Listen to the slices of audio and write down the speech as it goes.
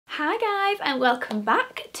Hi guys and welcome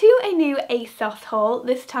back to a new ASOS haul.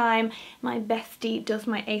 This time my bestie does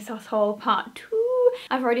my ASOS haul part 2.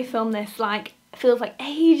 I've already filmed this feels like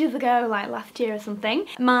ages ago, like last year or something.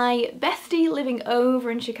 My bestie living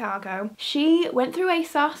over in Chicago, she went through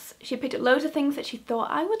ASOS, she picked up loads of things that she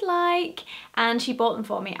thought I would like and she bought them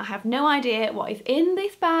for me. I have no idea what is in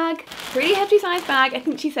this bag. Pretty hefty size bag. I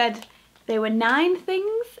think she said there were 9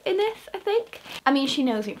 things in this, I think. I mean, she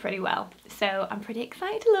knows me pretty well, so I'm pretty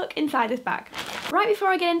excited to look inside this bag. Right before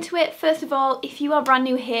I get into it, first of all, if you are brand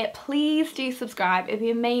new here, please do subscribe. It'd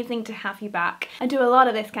be amazing to have you back. I do a lot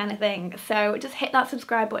of this kind of thing, so just hit that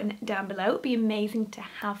subscribe button down below. It'd be amazing to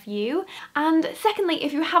have you. And secondly,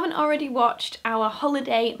 if you haven't already watched our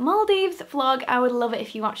holiday Maldives vlog, I would love it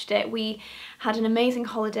if you watched it. We had an amazing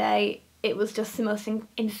holiday. It was just the most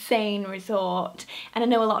insane resort, and I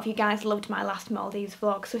know a lot of you guys loved my last Maldives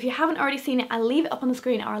vlog, so if you haven't already seen it, I'll leave it up on the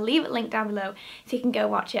screen or I'll leave it linked down below so you can go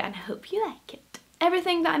watch it, and I hope you like it.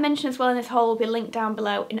 Everything that I mention as well in this haul will be linked down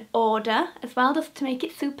below in order as well, just to make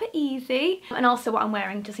it super easy, and also what I'm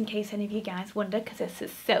wearing just in case any of you guys wonder, because this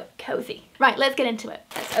is so cozy. Right, let's get into it.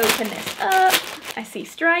 Let's open this up. I see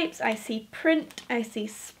stripes, I see print, I see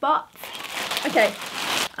spots. Okay.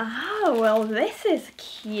 Oh, well, this is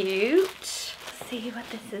cute. Let's see what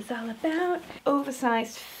this is all about.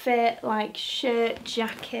 Oversized fit, like shirt,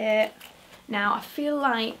 jacket. Now, I feel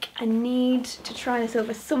like I need to try this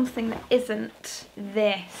over something that isn't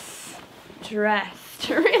this dress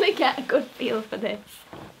to really get a good feel for this.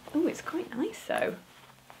 Oh, it's quite nice though.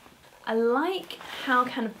 I like how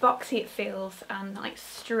kind of boxy it feels and like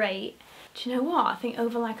straight. Do you know what? I think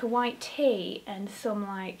over like a white tee and some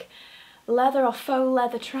like leather or faux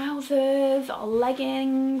leather trousers or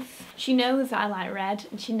leggings. She knows that I like red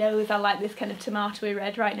and she knows I like this kind of tomatoey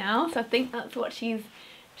red right now, so I think that's what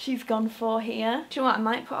she's gone for here. Do you know what? I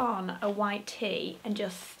might put on a white tee and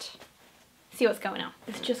just see what's going on.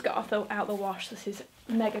 It's just got out the wash. This is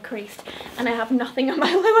mega creased and I have nothing on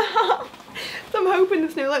my lower half, so I'm hoping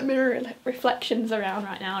there's no like mirror reflections around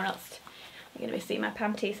right now or else you're gonna be seeing my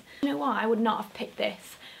panties. You know what? I would not have picked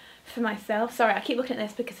this for myself. Sorry, I keep looking at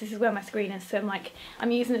this because this is where my screen is, so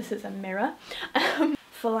I'm using this as a mirror.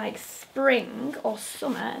 For like spring or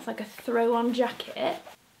summer, it's like a throw-on jacket.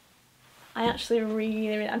 I actually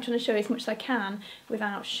really, I'm trying to show you as much as I can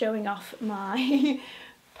without showing off my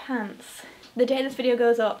pants. The day this video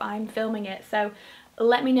goes up, I'm filming it, so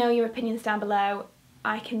let me know your opinions down below.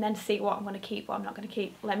 I can then see what I'm going to keep, what I'm not going to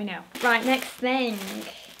keep. Let me know. Right, next thing.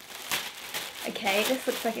 Okay, this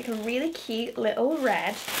looks like a really cute little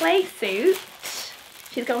red play suit.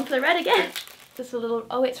 She's gone for the red again. Just a little,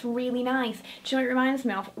 oh, it's really nice. Do you know what it reminds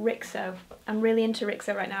me of? Rixo. I'm really into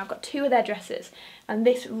Rixo right now. I've got 2 of their dresses and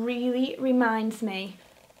this really reminds me.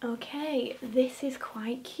 Okay, this is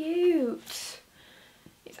quite cute.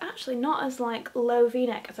 It's actually not as like low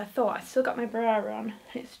v-neck as I thought. I still got my bra on.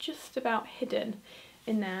 It's just about hidden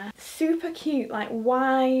in there. Super cute, like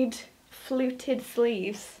wide fluted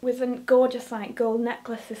sleeves with a gorgeous like gold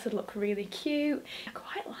necklace. This would look really cute. I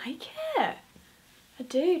quite like it. I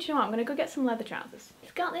do. Do you know what? I'm going to go get some leather trousers.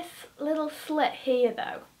 It's got this little slit here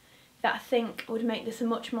though that I think would make this a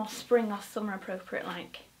much more spring or summer appropriate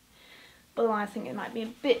like. Otherwise I think it might be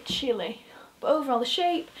a bit chilly. But overall the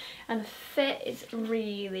shape and the fit is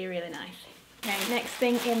really, really nice. Okay, next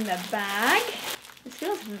thing in the bag. This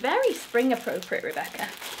feels very spring appropriate, Rebecca.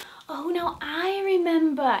 Oh no, I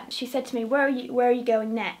remember. She said to me, where are you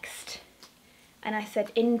going next? And I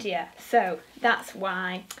said India. So that's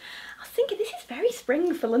why. I was thinking this is very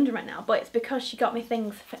spring for London right now, but it's because she got me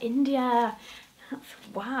things for India. That's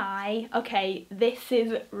why. Okay, this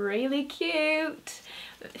is really cute.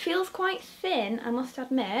 It feels quite thin, I must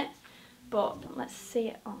admit, but let's see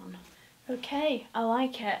it on. Okay, I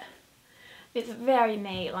like it. It's very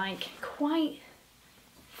me, like quite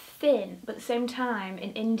thin, but at the same time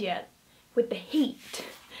in India with the heat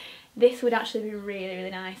this would actually be really,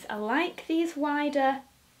 really nice. I like these wider,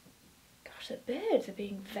 gosh, the birds are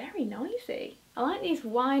being very noisy. I like these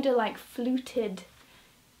wider like fluted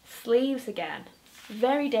sleeves again.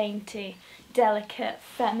 Very dainty, delicate,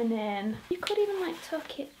 feminine. You could even like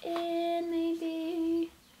tuck it in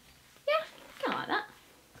maybe. Yeah, kind of like that.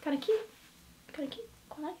 It's kind of cute. Kind of cute.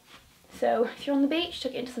 Quite like it. So if you're on the beach,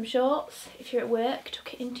 tuck it into some shorts. If you're at work,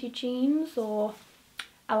 tuck it into your jeans, or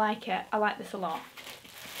I like it. I like this a lot.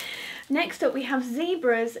 Next up we have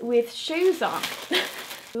zebras with shoes on.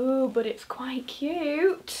 Ooh, but it's quite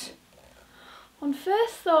cute. On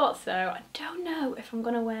first thoughts though, I don't know if I'm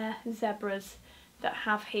going to wear zebras that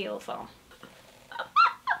have heels on.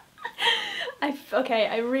 Okay,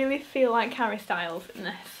 I really feel like Harry Styles in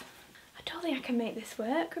this. I don't think I can make this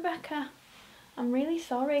work, Rebecca. I'm really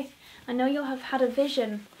sorry. I know you'll have had a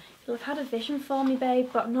vision. You'll have had a vision for me, babe,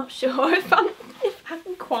 but I'm not sure if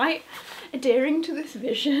I'm quite adhering to this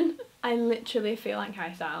vision. I literally feel like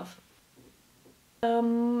Harry Styles. I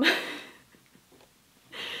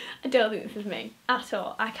don't think this is me at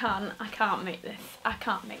all. I can't make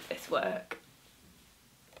this work.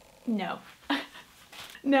 No.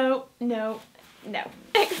 No.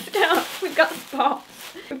 Next up, we've got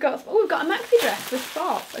spots. We've got a maxi dress with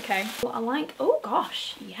spots. Okay. What I like, oh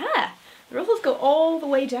gosh, yeah. The ruffles go all the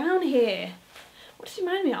way down here. What does it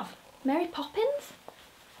remind me of? Mary Poppins?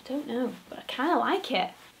 I don't know, but I kind of like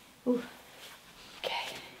it. Ooh.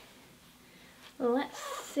 Okay. Let's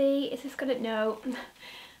see, is this gonna, no. I'm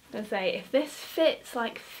gonna say, if this fits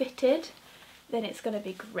like fitted, then it's gonna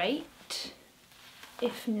be great.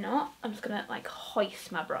 If not, I'm just gonna like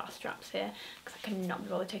hoist my bra straps here because I cannot be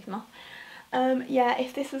bothered taking them off. Yeah,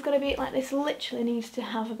 if this was gonna be like this, literally needs to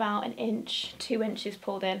have about an inch, 2 inches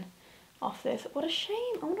pulled in off this. What a shame.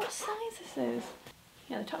 I wonder what size this is.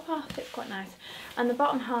 Yeah, the top half fits quite nice, and the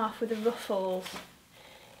bottom half with the ruffles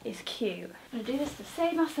is cute. I'm gonna do this to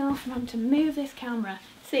save myself from having to move this camera.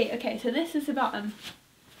 See, okay, so this is the bottom,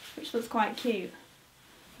 which looks quite cute.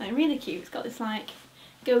 Like really cute. It's got this like,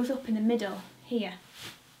 goes up in the middle here.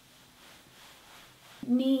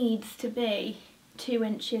 Needs to be 2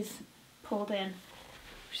 inches pulled in,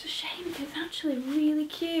 which is a shame because it's actually really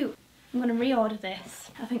cute. I'm going to reorder this.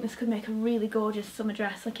 I think this could make a really gorgeous summer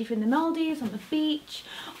dress, like if you're in the Maldives, on the beach,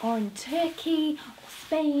 or in Turkey, or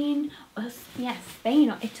Spain, or yeah, Spain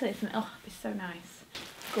or Italy. Oh, it'd be so nice.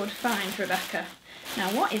 Good find, Rebecca. Now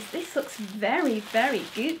what is this? Looks very, very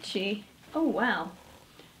Gucci. Oh wow,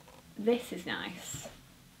 this is nice.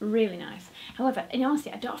 Really nice. However, in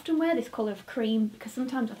honesty, I don't often wear this colour of cream because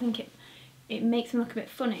sometimes I think it makes me look a bit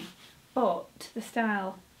funny. But the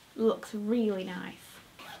style looks really nice.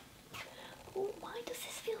 Oh, why does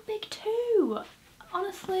this feel big too?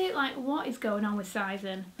 Honestly, like what is going on with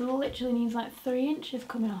sizing? It literally needs like 3 inches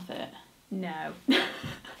coming off it. No.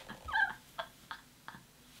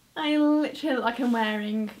 I literally look like I'm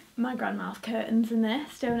wearing my grandma's curtains in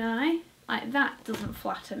this, don't I? Like that doesn't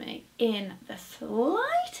flatter me in the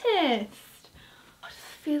slightest. I just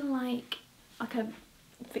feel like a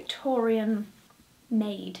Victorian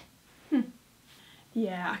maid.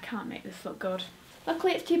 Yeah, I can't make this look good.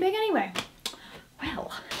 Luckily it's too big anyway. Well,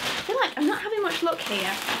 I feel like I'm not having much luck here.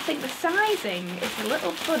 I think the sizing is a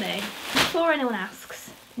little funny. Before anyone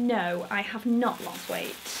asks, no, I have not lost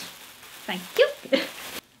weight. Thank you.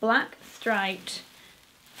 Black striped.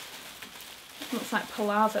 Looks like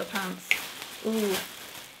palazzo pants. Ooh,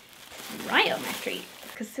 right up my street.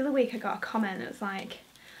 Because the other week I got a comment that was like,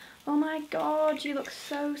 oh my god, you look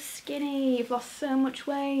so skinny, you've lost so much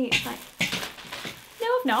weight. It's like, no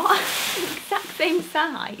I've not. The exact same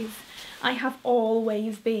size I have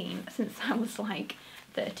always been since I was like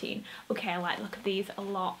 13. Okay, I like the look of these a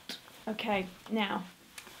lot. Okay, now,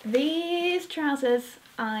 these trousers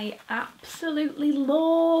I absolutely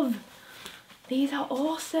love. These are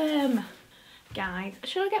awesome. Guys,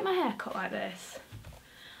 should I get my hair cut like this?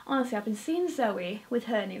 Honestly, I've been seeing Zoe with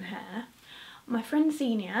her new hair, my friend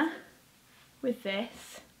Xenia with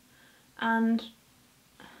this, and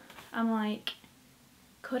I'm like,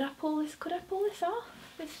 could I pull this off?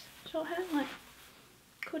 This short hair? Like,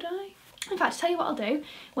 could I? In fact, tell you what I'll do,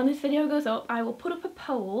 when this video goes up, I will put up a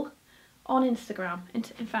poll on Instagram. In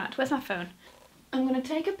fact, where's my phone? I'm going to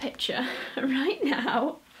take a picture right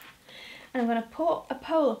now. And I'm going to put a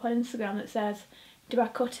poll up on Instagram that says, do I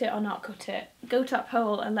cut it or not cut it? Go to that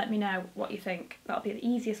poll and let me know what you think. That'll be the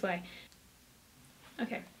easiest way.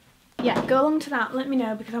 Okay. Yeah, go along to that, let me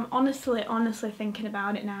know, because I'm honestly thinking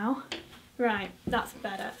about it now. Right, that's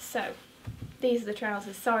better. So, these are the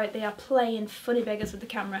trousers. Sorry, they are playing funny beggars with the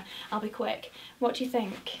camera. I'll be quick. What do you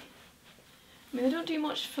think? I mean, they don't do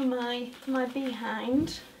much for my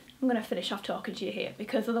behind. I'm going to finish off talking to you here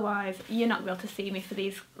because otherwise you're not going to be able to see me for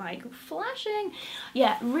these, like, flashing.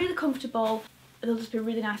 Yeah, really comfortable. They'll just be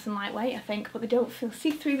really nice and lightweight, I think, but they don't feel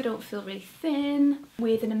see-through, they don't feel really thin.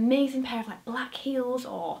 With an amazing pair of, like, black heels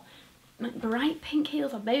or, like, bright pink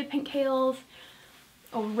heels or baby pink heels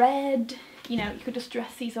or red. You know, you could just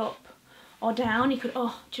dress these up or down. You could,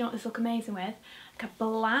 oh, do you know what this look amazing with? Like a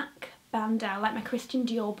black bandeau, like my Christian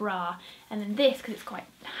Dior bra, and then this because it's quite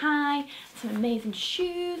high, some amazing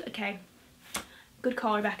shoes. Okay, good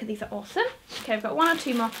call, Rebecca, these are awesome. Okay, I've got one or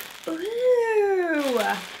two more. Ooh,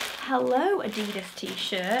 hello Adidas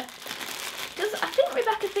t-shirt. I think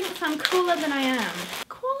Rebecca thinks I'm cooler than I am.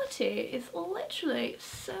 Quality is literally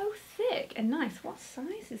so thick and nice. What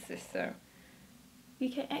size is this though?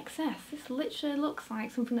 UK XS. This literally looks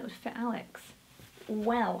like something that would fit Alex.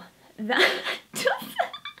 Well, that doesn't...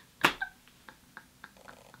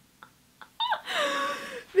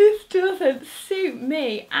 This doesn't suit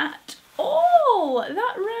me at all.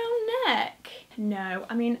 That round neck. No,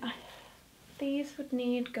 I mean, these would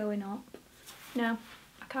need going up. No,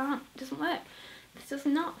 I can't. It doesn't work. This does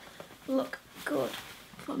not look good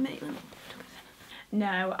for me.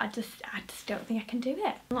 No, I just don't think I can do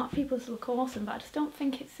it. A lot of people look awesome, but I just don't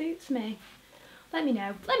think it suits me. Let me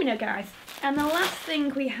know guys. And the last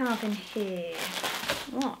thing we have in here,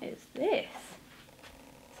 what is this?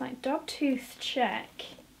 It's like dog tooth check.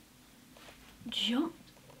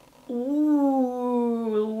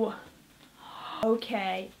 Ooh.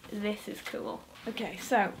 Okay, this is cool. Okay,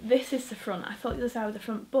 so this is the front. I thought the other side was the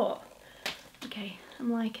front, but okay,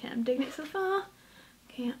 I'm liking it. I'm digging it so far.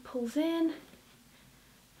 Okay, it pulls in.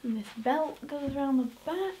 And this belt goes around the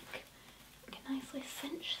back. Okay, nicely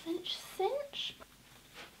cinch.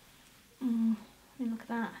 I mean, look at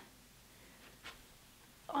that.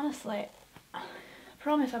 Honestly, I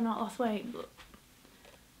promise I've not lost weight, but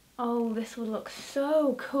oh, this would look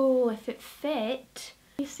so cool if it fit.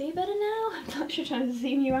 You see better now? I'm actually trying to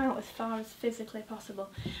zoom you out as far as physically possible.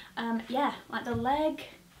 Yeah, like the leg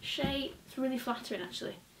shape, it's really flattering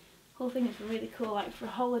actually. The whole thing is really cool, like for a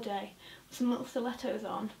holiday with some little stilettos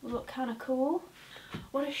on, would look kind of cool.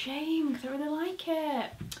 What a shame, because I really like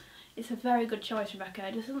it. It's a very good choice, Rebecca.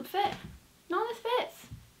 It just doesn't fit. None of this fits.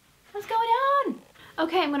 What's going on?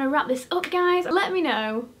 Okay, I'm going to wrap this up, guys. Let me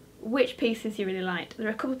know which pieces you really liked. There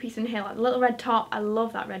are a couple of pieces in here, like the little red top. I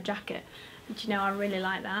love that red jacket. And you know, I really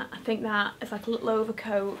like that. I think that it's like a little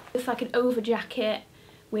overcoat. It's like an over jacket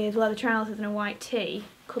with leather trousers and a white tee.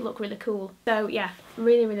 Could look really cool. So yeah,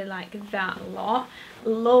 really like that a lot.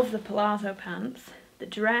 Love the palazzo pants, the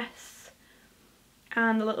dress,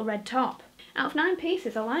 and the little red top. Out of 9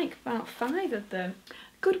 pieces, I like about 5 of them.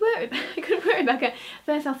 Good work, Rebecca.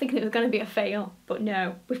 First I was thinking it was going to be a fail, but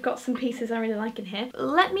no, we've got some pieces I really like in here.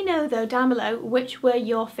 Let me know though down below which were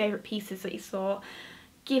your favourite pieces that you saw.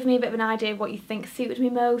 Give me a bit of an idea of what you think suited me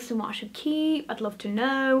most and what I should keep. I'd love to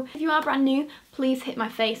know. If you are brand new, please hit my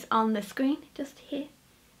face on the screen just here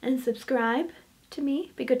and subscribe to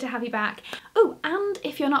me. Be good to have you back. Oh, and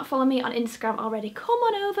if you're not following me on Instagram already, come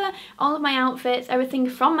on over. All of my outfits, everything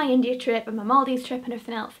from my India trip and my Maldives trip and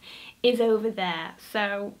everything else is over there.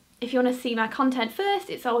 So if you want to see my content first,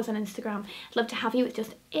 it's always on Instagram. I'd love to have you. It's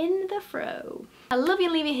just in the fro. I love you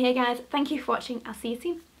and leave you here, guys. Thank you for watching. I'll see you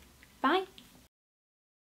soon. Bye.